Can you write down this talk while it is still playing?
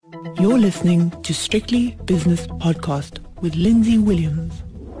You're listening to Strictly Business Podcast with Lindsay Williams.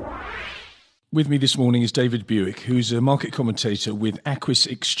 With me this morning is David Buick, who's a market commentator with Aquis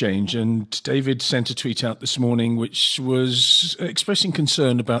Exchange. And David sent a tweet out this morning which was expressing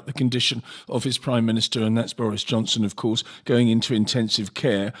concern about the condition of his Prime Minister, and that's Boris Johnson, of course, going into intensive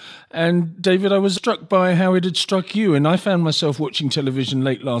care. And David, I was struck by how it had struck you, and I found myself watching television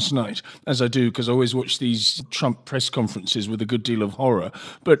late last night, as I do, because I always watch these Trump press conferences with a good deal of horror.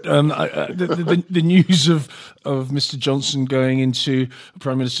 But the news of Mr. Johnson going into,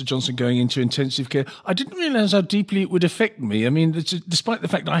 Prime Minister Johnson going into intensive care, I didn't realise how deeply it would affect me. I mean, despite the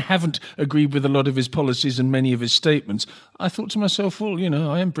fact I haven't agreed with a lot of his policies and many of his statements, I thought to myself, well, you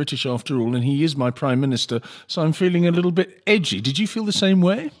know, I am British after all, and he is my Prime Minister, so I'm feeling a little bit edgy. Did you feel the same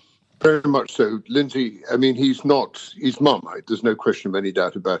way? Very much so. Lindsay, I mean, he's Marmite, there's no question of any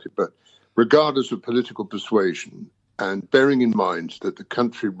doubt about it, but regardless of political persuasion, and bearing in mind that the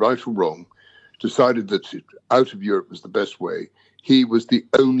country, right or wrong, decided that out of Europe was the best way, he was the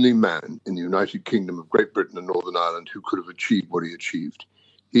only man in the United Kingdom of Great Britain and Northern Ireland who could have achieved what he achieved.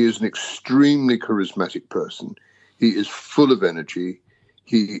 He is an extremely charismatic person. He is full of energy.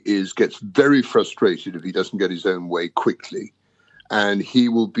 He gets very frustrated if he doesn't get his own way quickly. And he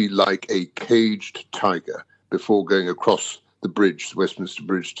will be like a caged tiger before going across the bridge, Westminster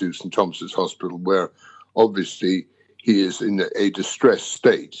Bridge, to St. Thomas's Hospital, where obviously he is in a distressed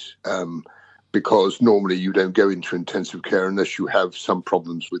state. Because normally you don't go into intensive care unless you have some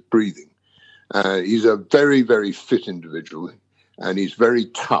problems with breathing. He's a very, very fit individual, and he's very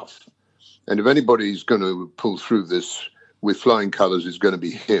tough. And if anybody's going to pull through this with flying colours, it's going to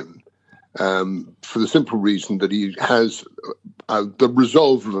be him, for the simple reason that he has the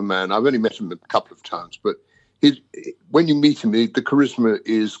resolve of a man. I've only met him a couple of times, but when you meet him, the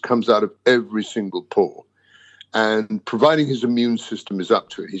charisma comes out of every single pore. And providing his immune system is up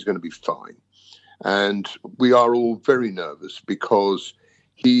to it, he's going to be fine. And we are all very nervous because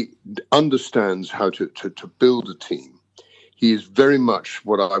he understands how to build a team. He is very much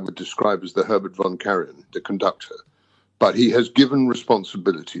what I would describe as the Herbert von Karajan, the conductor. But he has given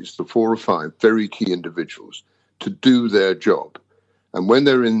responsibilities to 4 or 5 very key individuals to do their job. And when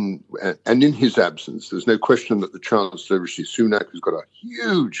they're in his absence, there's no question that the Chancellor, Rishi Sunak, has got a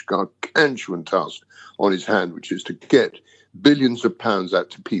huge, gargantuan task on his hand, which is to get billions of pounds out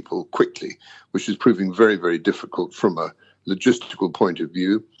to people quickly, which is proving very, very difficult from a logistical point of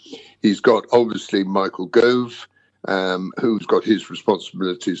view. He's got, obviously, Michael Gove, who's got his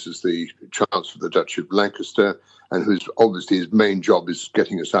responsibilities as the Chancellor of the Duchy of Lancaster, and who's obviously his main job is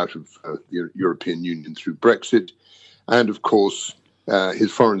getting us out of the European Union through Brexit. And, of course,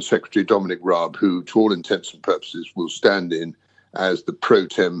 his Foreign Secretary, Dominic Raab, who, to all intents and purposes, will stand in as the pro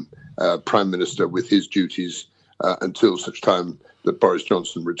tem Prime Minister with his duties until such time that Boris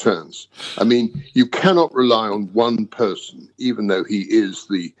Johnson returns. I mean, you cannot rely on one person, even though he is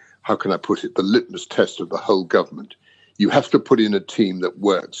the litmus test of the whole government. You have to put in a team that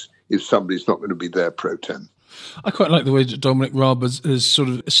works if somebody's not going to be there pro tem. I quite like the way that Dominic Raab has sort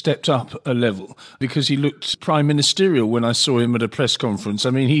of stepped up a level, because he looked prime ministerial when I saw him at a press conference. I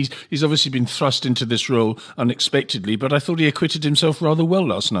mean, he's obviously been thrust into this role unexpectedly, but I thought he acquitted himself rather well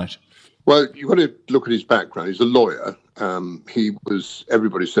last night. Well, you've got to look at his background. He's a lawyer.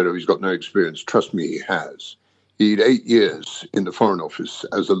 Everybody said, he's got no experience. Trust me, he has. He had 8 years in the Foreign Office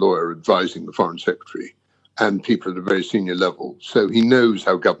as a lawyer advising the Foreign Secretary and people at a very senior level. So he knows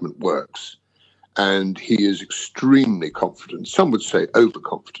how government works. And he is extremely confident. Some would say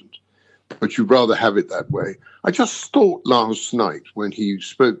overconfident, but you'd rather have it that way. I just thought last night when he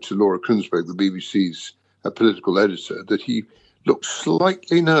spoke to Laura Kuenssberg, the BBC's political editor, that he looked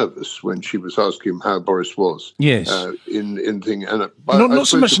slightly nervous when she was asking him how Boris was. Yes. In thing. And not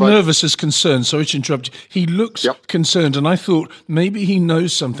so much nervous as concerned. Sorry to interrupt you. He looks concerned, and I thought maybe he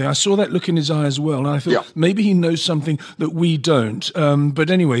knows something. I saw that look in his eye as well, and I thought maybe he knows something that we don't.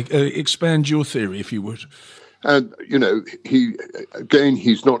 But anyway, expand your theory, if you would. And,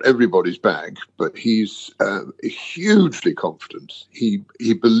 he's not everybody's bag, but he's hugely confident. He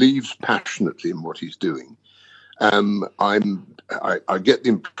believes passionately in what he's doing. I get the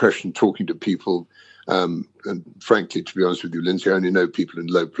impression, talking to people, and frankly, to be honest with you, Lindsay, I only know people in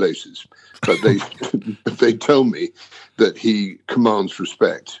low places, but they tell me that he commands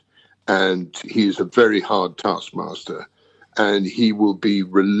respect, and he is a very hard taskmaster, and he will be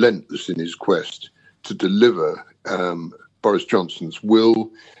relentless in his quest to deliver Boris Johnson's will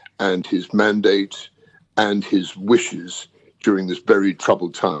and his mandate and his wishes during this very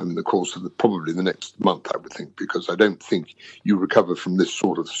troubled time in the course of probably the next month, I would think, because I don't think you recover from this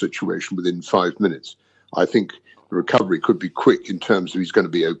sort of situation within 5 minutes. I think The recovery could be quick in terms of he's going to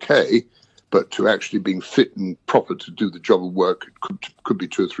be okay, but to actually being fit and proper to do the job of work, it could be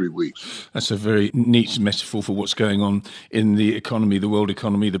 2 or 3 weeks. That's a very neat metaphor for what's going on in the economy, the world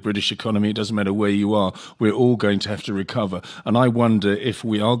economy, the British economy. It doesn't matter where you are. We're all going to have to recover. And I wonder if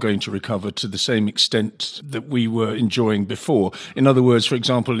we are going to recover to the same extent that we were enjoying before. In other words, for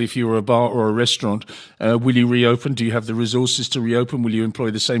example, if you're a bar or a restaurant, will you reopen? Do you have the resources to reopen? Will you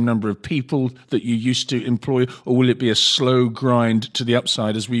employ the same number of people that you used to employ? Or will it be a slow grind to the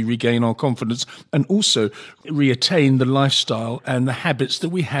upside as we regain our confidence and also reattain the lifestyle and the habits that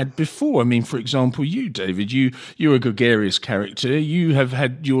we had before? I mean, for example, you, David, you're a gregarious character. You have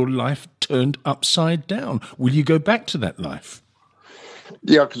had your life turned upside down. Will you go back to that life?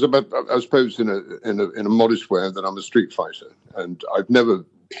 Yeah, because I suppose in a modest way that I'm a street fighter, and I've never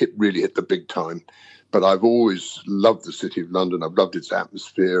really hit the big time, but I've always loved the City of London. I've loved its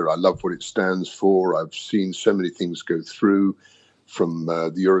atmosphere. I love what it stands for. I've seen so many things go through, from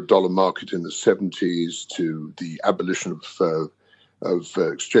the euro-dollar market in the 70s to the abolition of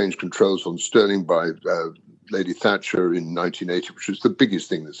exchange controls on sterling by Lady Thatcher in 1980, which was the biggest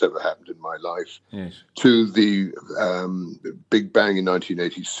thing that's ever happened in my life, yes, to the Big Bang in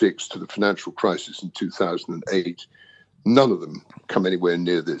 1986, to the financial crisis in 2008. None of them come anywhere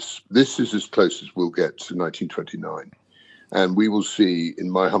near this. This is as close as we'll get to 1929. And we will see, in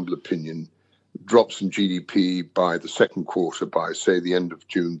my humble opinion, drops in GDP by the second quarter, by, say, the end of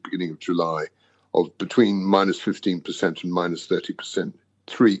June, beginning of July, of between minus 15% and minus 30%,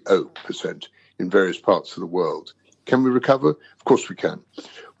 30% in various parts of the world. Can we recover? Of course we can.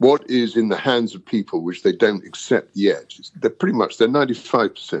 What is in the hands of people, which they don't accept yet, they're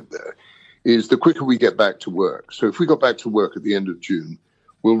 95% there, is the quicker we get back to work. So if we got back to work at the end of June,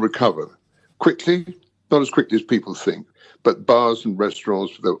 we'll recover quickly, not as quickly as people think. But bars and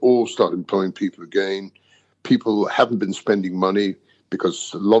restaurants, they'll all start employing people again. People haven't been spending money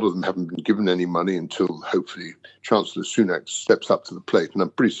because a lot of them haven't been given any money until hopefully Chancellor Sunak steps up to the plate. And I'm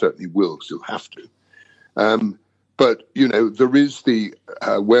pretty certain he will, because he'll have to. But, you know, there is the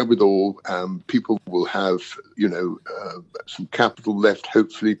wherewithal. People will have, some capital left.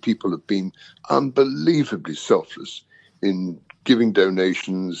 Hopefully people have been unbelievably selfless in giving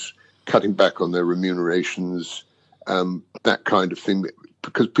donations, cutting back on their remunerations, that kind of thing,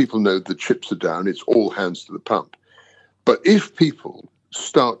 because people know the chips are down. It's all hands to the pump. But if people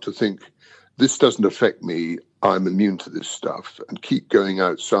start to think, this doesn't affect me, I'm immune to this stuff, and keep going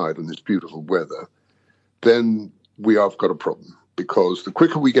outside in this beautiful weather, then we have got a problem. Because the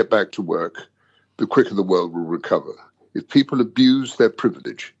quicker we get back to work, the quicker the world will recover. If people abuse their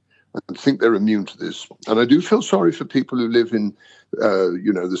privilege and think they're immune to this, and I do feel sorry for people who live in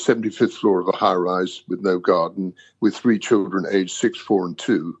the 75th floor of a high-rise with no garden, with 3 children aged 6, 4, and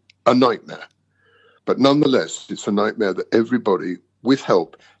 2, a nightmare. But nonetheless, it's a nightmare that everybody, with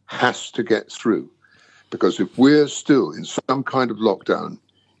help, has to get through. Because if we're still in some kind of lockdown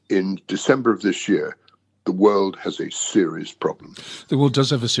in December of this year, the world has a serious problem. The world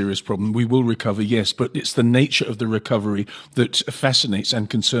does have a serious problem. We will recover, yes, but it's the nature of the recovery that fascinates and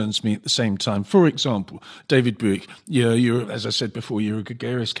concerns me at the same time. For example, David Buick, you're, as I said before, you're a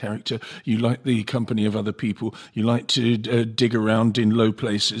gregarious character. You like the company of other people. You like to dig around in low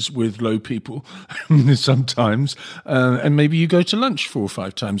places with low people sometimes. And maybe you go to lunch 4 or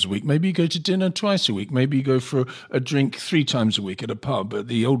 5 times a week. Maybe you go to dinner twice a week. Maybe you go for a drink 3 times a week at a pub at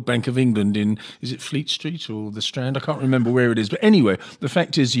the old Bank of England in, is it Fleet Street or the Strand? I can't remember where it is. But anyway, the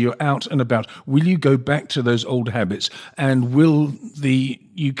fact is you're out and about. Will you go back to those old habits? And will the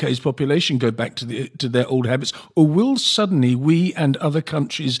UK's population go back to their old habits? Or will suddenly we and other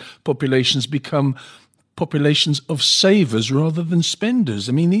countries' populations become populations of savers rather than spenders?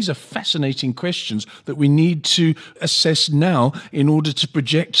 I mean, these are fascinating questions that we need to assess now in order to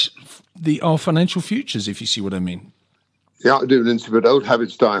project our financial futures, if you see what I mean. Yeah, I do, Lindsay, but old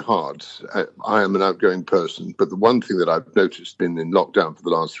habits die hard. I am an outgoing person, but the one thing that I've noticed in lockdown for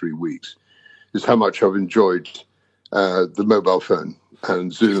the last 3 weeks is how much I've enjoyed the mobile phone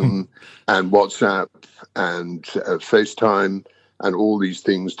and Zoom and WhatsApp and FaceTime and all these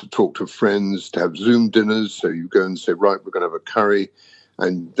things, to talk to friends, to have Zoom dinners. So you go and say, right, we're going to have a curry,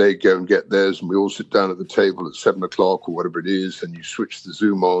 and they go and get theirs, and we all sit down at the table at 7 o'clock or whatever it is, and you switch the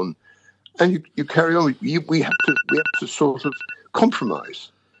Zoom on. And you carry on. We have to sort of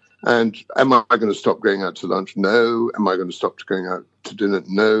compromise. And am I going to stop going out to lunch? No. Am I going to stop going out to dinner?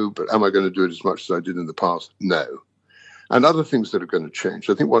 No. But am I going to do it as much as I did in the past? No. And other things that are going to change.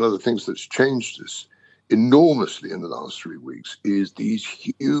 I think one of the things that's changed us enormously in the last 3 weeks is these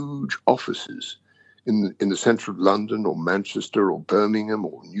huge offices in the centre of London or Manchester or Birmingham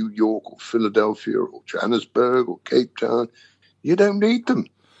or New York or Philadelphia or Johannesburg or Cape Town. You don't need them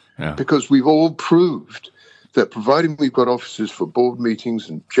because we've all proved that providing we've got offices for board meetings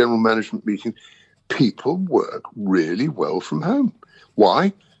and general management meetings, people work really well from home.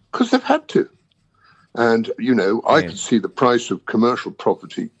 Why? Because they've had to. And, I could see the price of commercial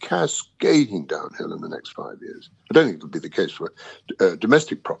property cascading downhill in the next 5 years. I don't think it'll be the case for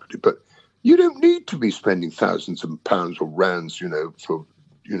domestic property, but you don't need to be spending thousands of pounds or rands, for,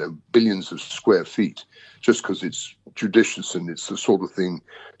 billions of square feet just because it's judicious and it's the sort of thing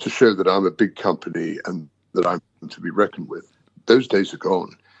to show that I'm a big company and that I'm to be reckoned with. Those days are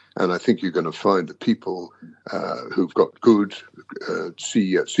gone. And I think you're going to find that people who've got good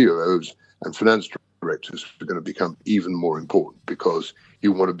COOs and finance directors are going to become even more important because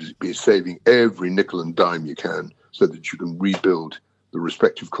you want to be saving every nickel and dime you can so that you can rebuild the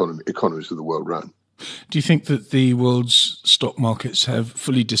respective economies of the world around. Do you think that the world's stock markets have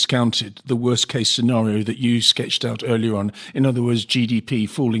fully discounted the worst case scenario that you sketched out earlier on? In other words, GDP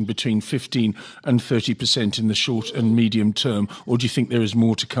falling between 15 and 30% in the short and medium term? Or do you think there is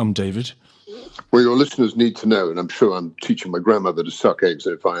more to come, David? Well, your listeners need to know, and I'm sure I'm teaching my grandmother to suck eggs,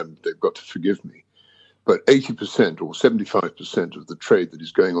 and if I am, they've got to forgive me. But 80% or 75% of the trade that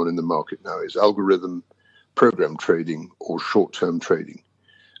is going on in the market now is algorithm, program trading, or short-term trading.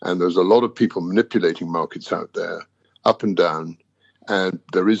 And there's a lot of people manipulating markets out there, up and down. And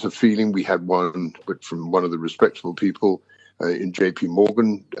there is a feeling, we had one from one of the respectable people in JP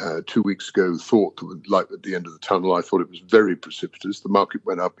Morgan 2 weeks ago, thought that would light at the end of the tunnel. I thought it was very precipitous. The market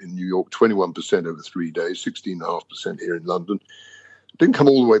went up in New York 21% over 3 days, 16.5% here in London. Didn't come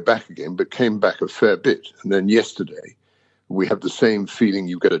all the way back again, but came back a fair bit. And then yesterday, we have the same feeling.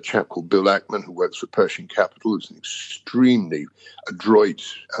 You get a chap called Bill Ackman, who works for Pershing Capital, who's an extremely adroit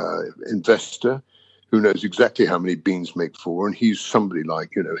investor who knows exactly how many beans make four. And he's somebody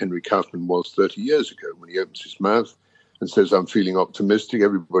like, Henry Kaufman was 30 years ago. When he opens his mouth and says, I'm feeling optimistic,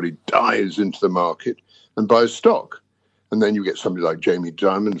 everybody dives into the market and buys stock. And then you get somebody like Jamie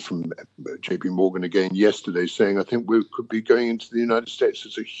Dimon from JP Morgan again yesterday saying, I think we could be going into the United States.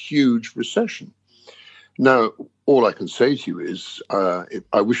 It's a huge recession. Now, all I can say to you is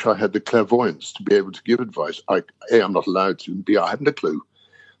I wish I had the clairvoyance to be able to give advice. A, I'm not allowed to, and B, I haven't a clue.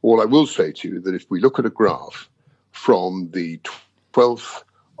 All I will say to you is that if we look at a graph from the 12th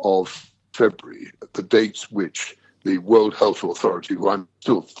of February, the dates which the World Health Authority, who I'm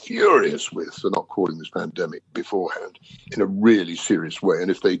still furious with for not calling this pandemic beforehand in a really serious way,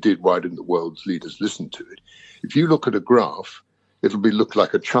 and if they did, why didn't the world's leaders listen to it? If you look at a graph, it'll look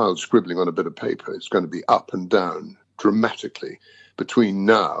like a child scribbling on a bit of paper. It's going to be up and down dramatically between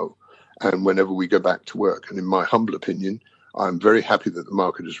now and whenever we go back to work. And in my humble opinion, I'm very happy that the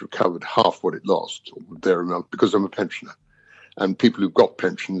market has recovered half what it lost, or thereabout, because I'm a pensioner. And people who've got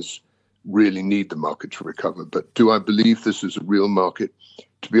pensions really need the market to recover. But do I believe this is a real market?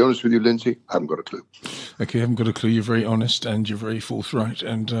 To be honest with you, Lindsay, I haven't got a clue. Okay, I haven't got a clue. You're very honest and you're very forthright,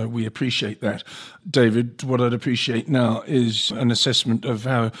 and we appreciate that. David, what I'd appreciate now is an assessment of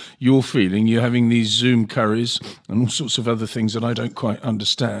how you're feeling. You're having these Zoom curries and all sorts of other things that I don't quite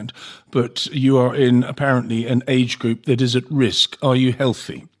understand, but you are in apparently an age group that is at risk. Are you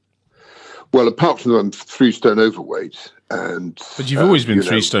healthy? Well, apart from that, I'm 3 stone overweight. But you've always been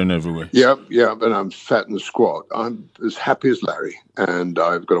 3 stone overweight. Yeah, and I'm fat and squat. I'm as happy as Larry, and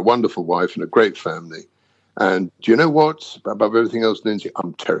I've got a wonderful wife and a great family. And do you know what? Above everything else, Lindsay,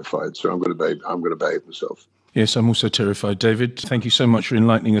 I'm terrified, so I'm going to behave myself. Yes, I'm also terrified. David, thank you so much for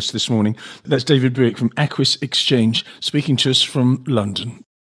enlightening us this morning. That's David Buick from Aquis Exchange, speaking to us from London.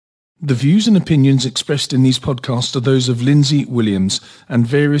 The views and opinions expressed in these podcasts are those of Lindsay Williams and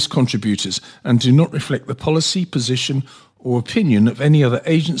various contributors and do not reflect the policy, position, or opinion of any other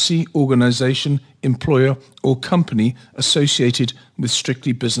agency, organisation, employer, or company associated with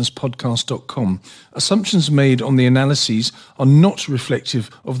strictlybusinesspodcast.com. Assumptions made on the analyses are not reflective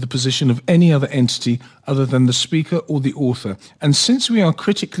of the position of any other entity other than the speaker or the author. And since we are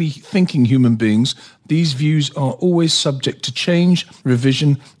critically thinking human beings, these views are always subject to change,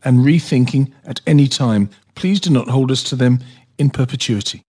 revision, and rethinking at any time. Please do not hold us to them in perpetuity.